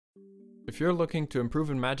If you're looking to improve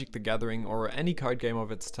in Magic the Gathering or any card game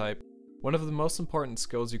of its type, one of the most important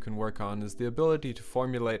skills you can work on is the ability to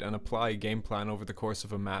formulate and apply a game plan over the course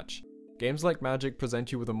of a match. Games like Magic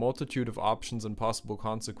present you with a multitude of options and possible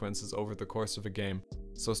consequences over the course of a game,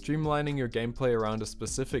 so streamlining your gameplay around a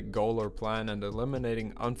specific goal or plan and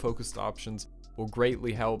eliminating unfocused options will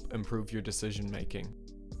greatly help improve your decision making.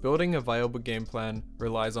 Building a viable game plan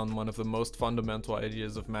relies on one of the most fundamental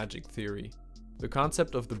ideas of Magic theory, the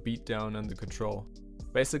concept of the beatdown and the control.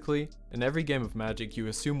 Basically, in every game of Magic you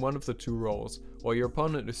assume one of the two roles, while your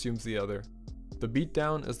opponent assumes the other. The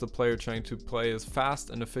beatdown is the player trying to play as fast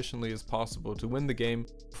and efficiently as possible to win the game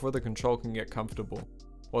before the control can get comfortable,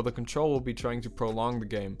 while the control will be trying to prolong the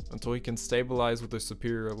game until he can stabilize with a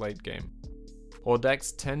superior late game. While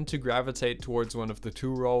decks tend to gravitate towards one of the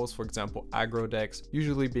two roles, for example aggro decks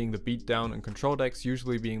usually being the beatdown and control decks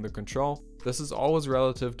usually being the control, this is always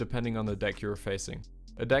relative depending on the deck you're facing.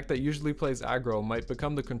 A deck that usually plays aggro might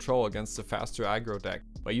become the control against a faster aggro deck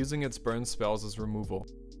by using its burn spells as removal,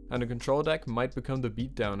 and a control deck might become the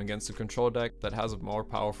beatdown against a control deck that has a more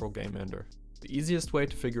powerful game ender. The easiest way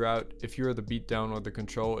to figure out if you are the beatdown or the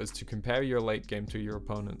control is to compare your late game to your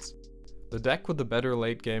opponent's. The deck with the better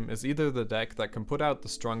late game is either the deck that can put out the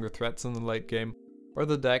stronger threats in the late game, or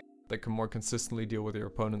the deck that can more consistently deal with your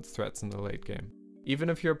opponent's threats in the late game. Even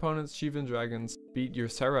if your opponent's Shivan Dragons beat your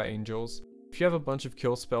Serra Angels, if you have a bunch of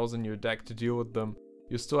kill spells in your deck to deal with them,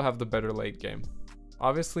 you still have the better late game.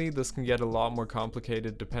 Obviously, this can get a lot more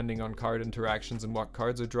complicated depending on card interactions and what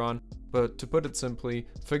cards are drawn, but to put it simply,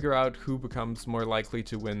 figure out who becomes more likely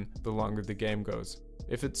to win the longer the game goes.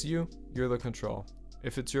 If it's you, you're the control.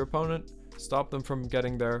 If it's your opponent, stop them from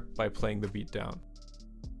getting there by playing the beatdown.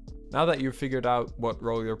 Now that you've figured out what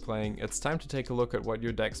role you're playing, it's time to take a look at what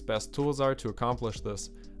your deck's best tools are to accomplish this,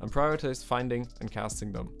 and prioritize finding and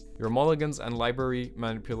casting them. Your mulligans and library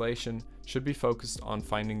manipulation should be focused on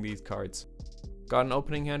finding these cards. Got an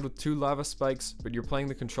opening hand with 2 lava spikes, but you're playing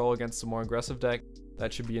the control against a more aggressive deck,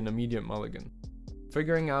 that should be an immediate mulligan.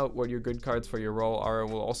 Figuring out what your good cards for your role are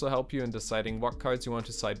will also help you in deciding what cards you want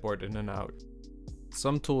to sideboard in and out.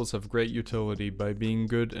 Some tools have great utility by being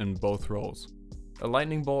good in both roles. A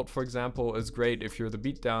lightning bolt, for example, is great if you're the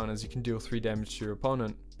beatdown as you can deal 3 damage to your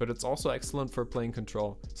opponent, but it's also excellent for playing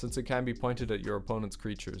control since it can be pointed at your opponent's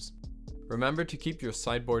creatures. Remember to keep your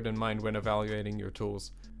sideboard in mind when evaluating your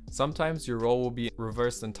tools. Sometimes your role will be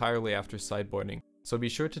reversed entirely after sideboarding, so be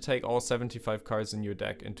sure to take all 75 cards in your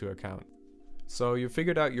deck into account. So you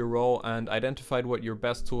figured out your role and identified what your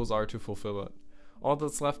best tools are to fulfill it. All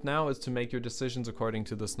that's left now is to make your decisions according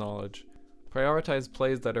to this knowledge. Prioritize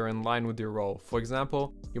plays that are in line with your role. For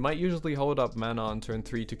example, you might usually hold up mana on turn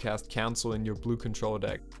 3 to cast Cancel in your blue control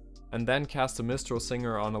deck, and then cast a Mistral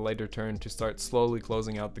Singer on a later turn to start slowly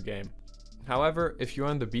closing out the game. However, if you're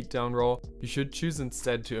on the beatdown role, you should choose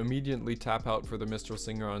instead to immediately tap out for the Mistral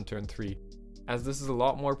Singer on turn 3, as this is a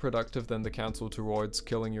lot more productive than the cancel towards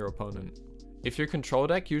killing your opponent. If your control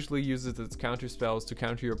deck usually uses its counter spells to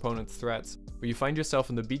counter your opponent's threats, but you find yourself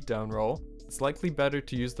in the beatdown role, it's likely better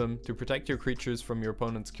to use them to protect your creatures from your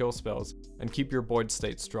opponent's kill spells and keep your board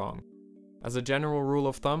state strong. As a general rule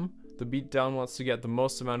of thumb, the beatdown wants to get the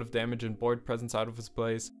most amount of damage and board presence out of his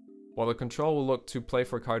plays, while the control will look to play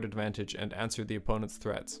for card advantage and answer the opponent's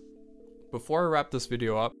threats. Before I wrap this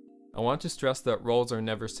video up, I want to stress that roles are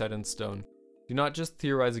never set in stone. Do not just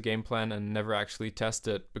theorize a game plan and never actually test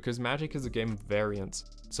it, because Magic is a game of variance,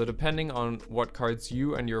 so depending on what cards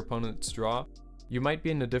you and your opponents draw, you might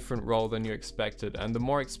be in a different role than you expected, and the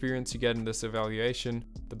more experience you get in this evaluation,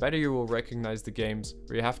 the better you will recognize the games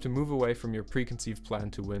where you have to move away from your preconceived plan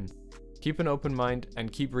to win. Keep an open mind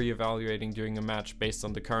and keep re-evaluating during a match based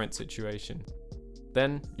on the current situation.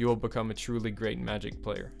 Then, you will become a truly great Magic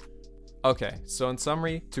player. Okay, so in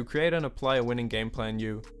summary, to create and apply a winning game plan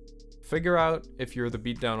you figure out if you're the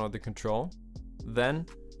beatdown or the control, then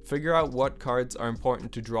figure out what cards are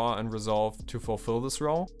important to draw and resolve to fulfill this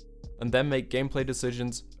role, and then make gameplay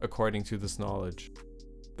decisions according to this knowledge.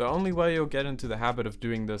 The only way you'll get into the habit of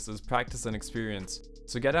doing this is practice and experience,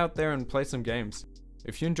 so get out there and play some games.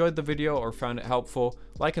 If you enjoyed the video or found it helpful,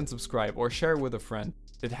 like and subscribe or share it with a friend.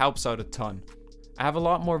 It helps out a ton. I have a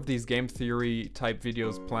lot more of these game theory type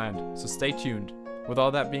videos planned, so stay tuned. With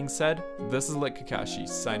all that being said, this is Lit Kakashi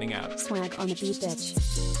signing out. Swag on the beat,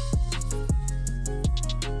 bitch.